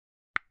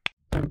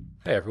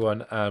Hey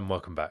everyone, and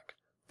welcome back.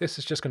 This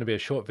is just going to be a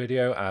short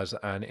video as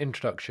an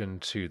introduction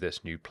to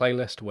this new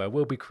playlist where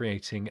we'll be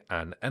creating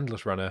an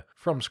endless runner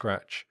from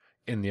scratch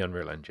in the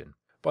Unreal Engine.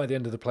 By the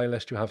end of the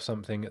playlist, you'll have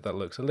something that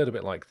looks a little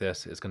bit like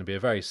this. It's going to be a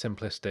very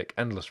simplistic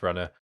endless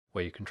runner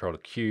where you control a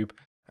cube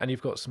and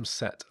you've got some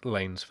set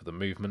lanes for the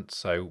movement.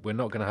 So we're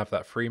not going to have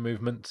that free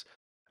movement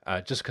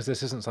just because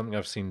this isn't something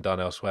I've seen done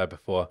elsewhere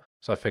before.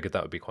 So I figured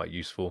that would be quite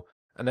useful.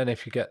 And then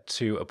if you get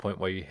to a point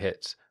where you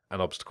hit an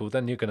obstacle,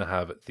 then you're going to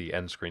have the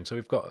end screen. So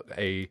we've got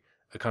a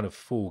kind of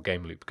full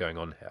game loop going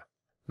on here.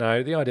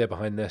 Now, the idea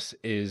behind this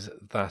is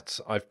that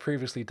I've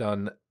previously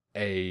done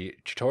a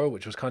tutorial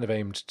which was kind of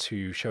aimed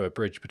to show a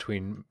bridge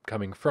between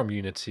coming from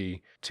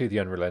Unity to the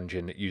Unreal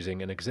Engine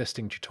using an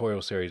existing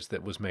tutorial series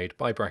that was made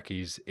by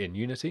Brackeys in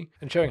Unity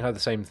and showing how the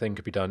same thing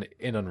could be done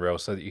in Unreal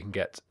so that you can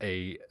get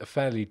a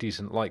fairly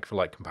decent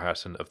like-for-like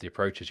comparison of the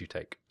approaches you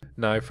take.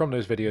 Now, from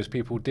those videos,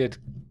 people did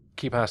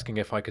keep asking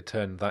if I could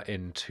turn that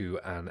into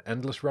an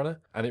endless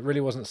runner, and it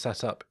really wasn't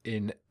set up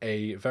in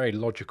a very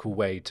logical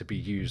way to be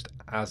used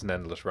as an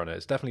endless runner.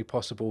 It's definitely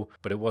possible,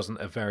 but it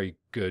wasn't a very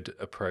good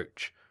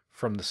approach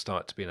from the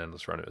start to be an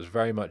endless runner. It was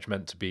very much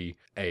meant to be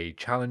a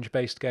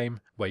challenge-based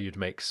game where you'd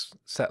make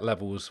set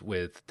levels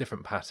with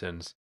different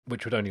patterns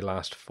which would only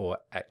last for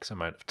X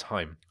amount of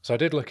time. So I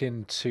did look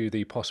into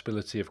the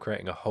possibility of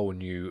creating a whole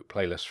new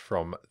playlist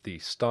from the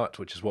start,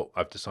 which is what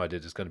I've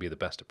decided is going to be the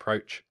best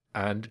approach.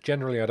 And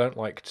generally, I don't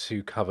like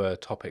to cover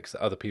topics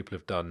that other people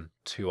have done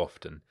too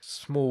often.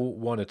 Small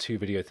 1 or 2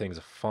 video things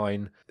are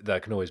fine.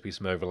 There can always be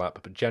some overlap,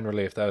 but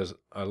generally, if there's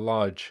a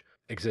large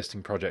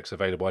existing projects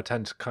available, I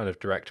tend to kind of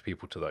direct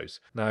people to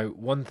those. Now,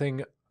 one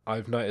thing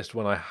I've noticed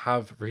when I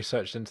have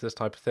researched into this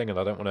type of thing, and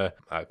I don't want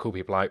to call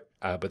people out,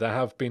 but there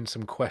have been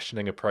some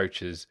questioning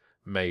approaches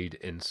made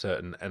in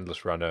certain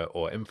endless runner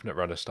or infinite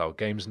runner style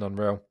games in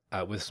Unreal,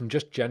 with some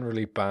just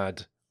generally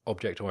bad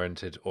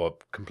object-oriented or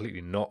completely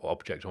not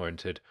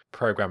object-oriented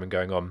programming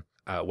going on,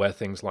 where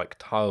things like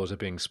tiles are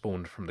being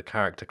spawned from the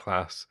character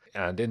class.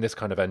 And in this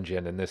kind of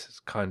engine, in this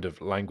kind of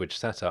language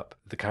setup,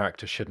 the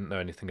character shouldn't know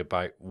anything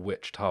about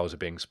which tiles are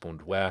being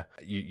spawned where.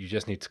 You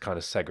just need to kind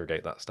of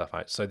segregate that stuff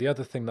out. So the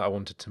other thing that I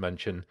wanted to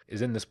mention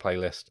is in this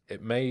playlist,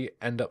 it may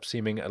end up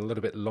seeming a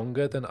little bit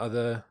longer than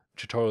other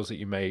tutorials that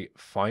you may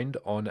find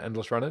on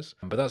endless runners,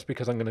 but that's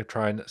because I'm going to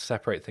try and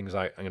separate things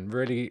out and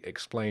really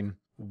explain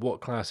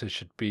what classes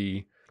should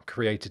be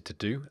created to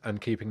do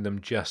and keeping them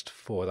just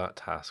for that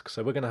task.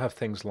 So we're going to have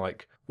things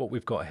like what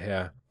we've got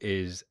here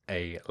is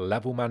a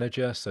level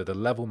manager. So the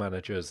level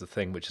manager is the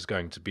thing which is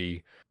going to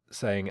be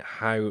saying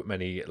how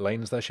many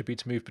lanes there should be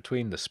to move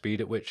between, the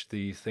speed at which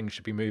the things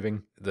should be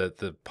moving.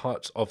 The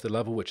parts of the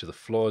level, which are the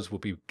floors, will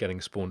be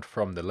getting spawned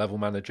from the level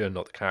manager,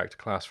 not the character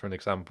class, for an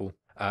example.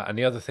 And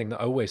the other thing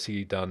that I always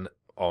see done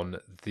on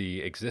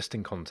the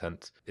existing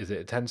content is that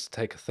it tends to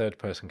take a third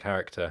person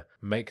character,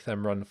 make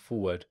them run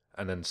forward,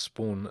 and then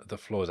spawn the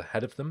floors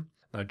ahead of them.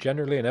 Now,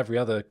 generally, in every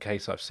other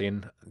case I've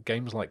seen,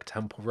 games like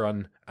Temple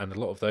Run and a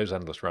lot of those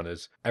endless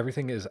runners,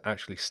 everything is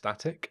actually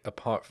static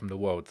apart from the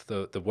world.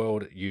 The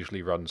world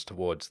usually runs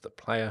towards the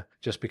player,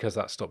 just because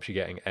that stops you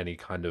getting any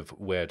kind of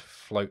weird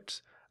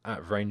float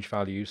at range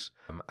values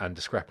and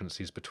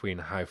discrepancies between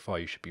how far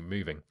you should be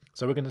moving.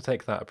 So we're going to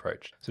take that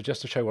approach. So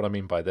just to show what I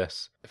mean by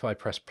this, if I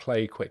press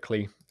play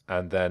quickly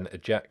and then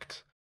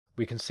eject,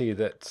 we can see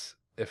that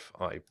if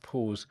I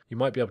pause, you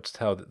might be able to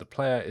tell that the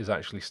player is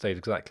actually stayed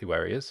exactly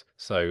where he is.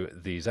 So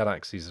the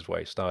z-axis is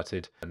where he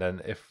started. And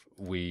then if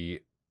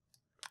we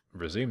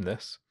resume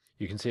this,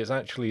 you can see it's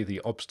actually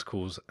the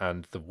obstacles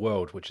and the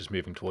world which is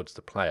moving towards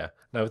the player.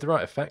 Now, with the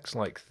right effects,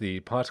 like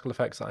the particle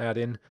effects that I add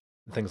in,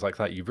 things like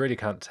that, you really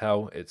can't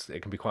tell. It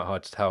can be quite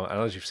hard to tell, and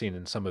as you've seen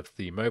in some of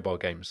the mobile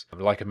games,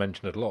 like I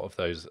mentioned, a lot of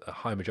those, a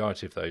high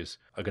majority of those,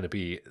 are going to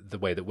be the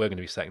way that we're going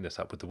to be setting this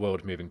up, with the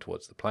world moving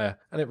towards the player,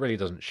 and it really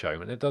doesn't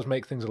show, and it does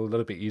make things a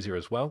little bit easier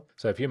as well.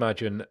 So if you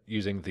imagine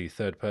using the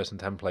third person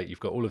template, you've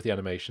got all of the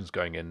animations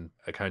going in,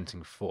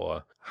 accounting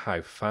for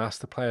how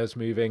fast the player's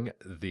moving,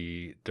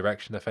 the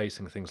direction they're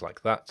facing, things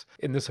like that.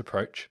 In this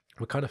approach,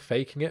 we're kind of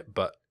faking it,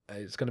 but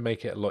it's going to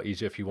make it a lot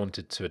easier if you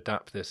wanted to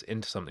adapt this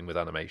into something with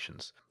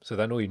animations. So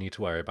then all you need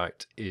to worry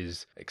about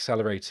is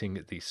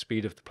accelerating the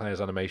speed of the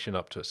player's animation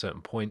up to a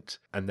certain point,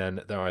 and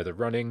then they're either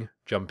running,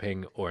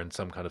 jumping, or in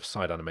some kind of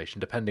side animation,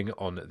 depending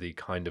on the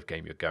kind of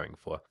game you're going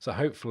for. So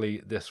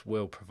hopefully this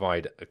will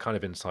provide a kind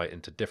of insight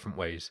into different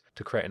ways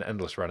to create an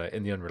endless runner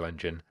in the Unreal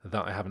Engine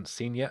that I haven't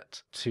seen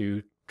yet,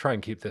 to try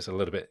and keep this a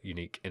little bit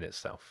unique in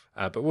itself.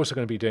 But we're also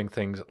going to be doing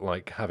things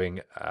like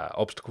having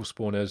obstacle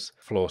spawners,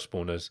 floor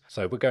spawners.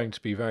 So we're going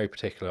to be very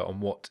particular on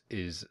what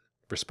is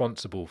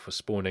responsible for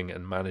spawning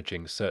and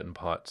managing certain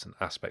parts and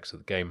aspects of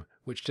the game,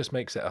 which just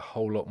makes it a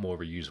whole lot more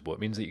reusable. It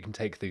means that you can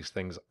take these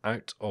things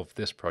out of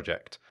this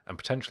project and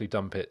potentially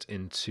dump it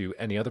into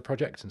any other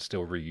project and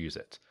still reuse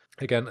it.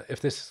 Again, if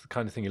this is the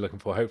kind of thing you're looking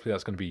for, hopefully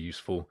that's going to be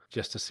useful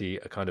just to see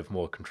a kind of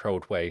more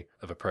controlled way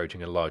of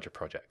approaching a larger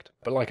project.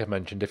 But like I've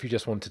mentioned, if you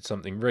just wanted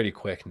something really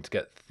quick and to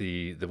get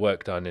the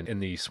work done in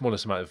the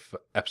smallest amount of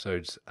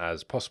episodes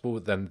as possible,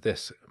 then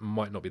this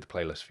might not be the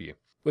playlist for you.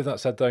 With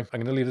that said though, I'm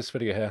going to leave this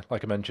video here.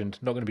 Like I mentioned,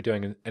 not going to be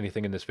doing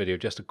anything in this video,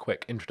 just a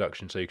quick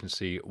introduction so you can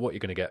see what you're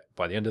going to get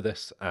by the end of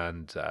this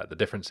and the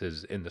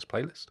differences in this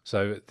playlist.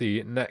 So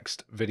the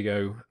next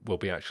video will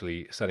be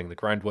actually setting the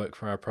groundwork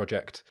for our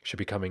project. Should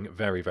be coming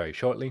very, very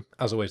shortly.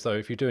 As always though,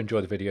 if you do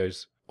enjoy the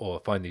videos or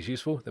find these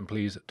useful, then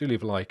please do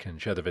leave a like and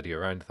share the video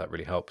around. That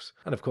really helps.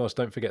 And of course,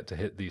 don't forget to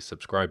hit the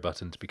subscribe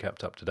button to be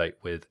kept up to date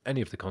with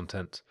any of the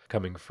content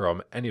coming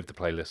from any of the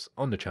playlists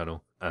on the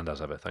channel. And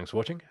as ever, thanks for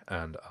watching,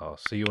 and I'll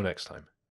see you all next time.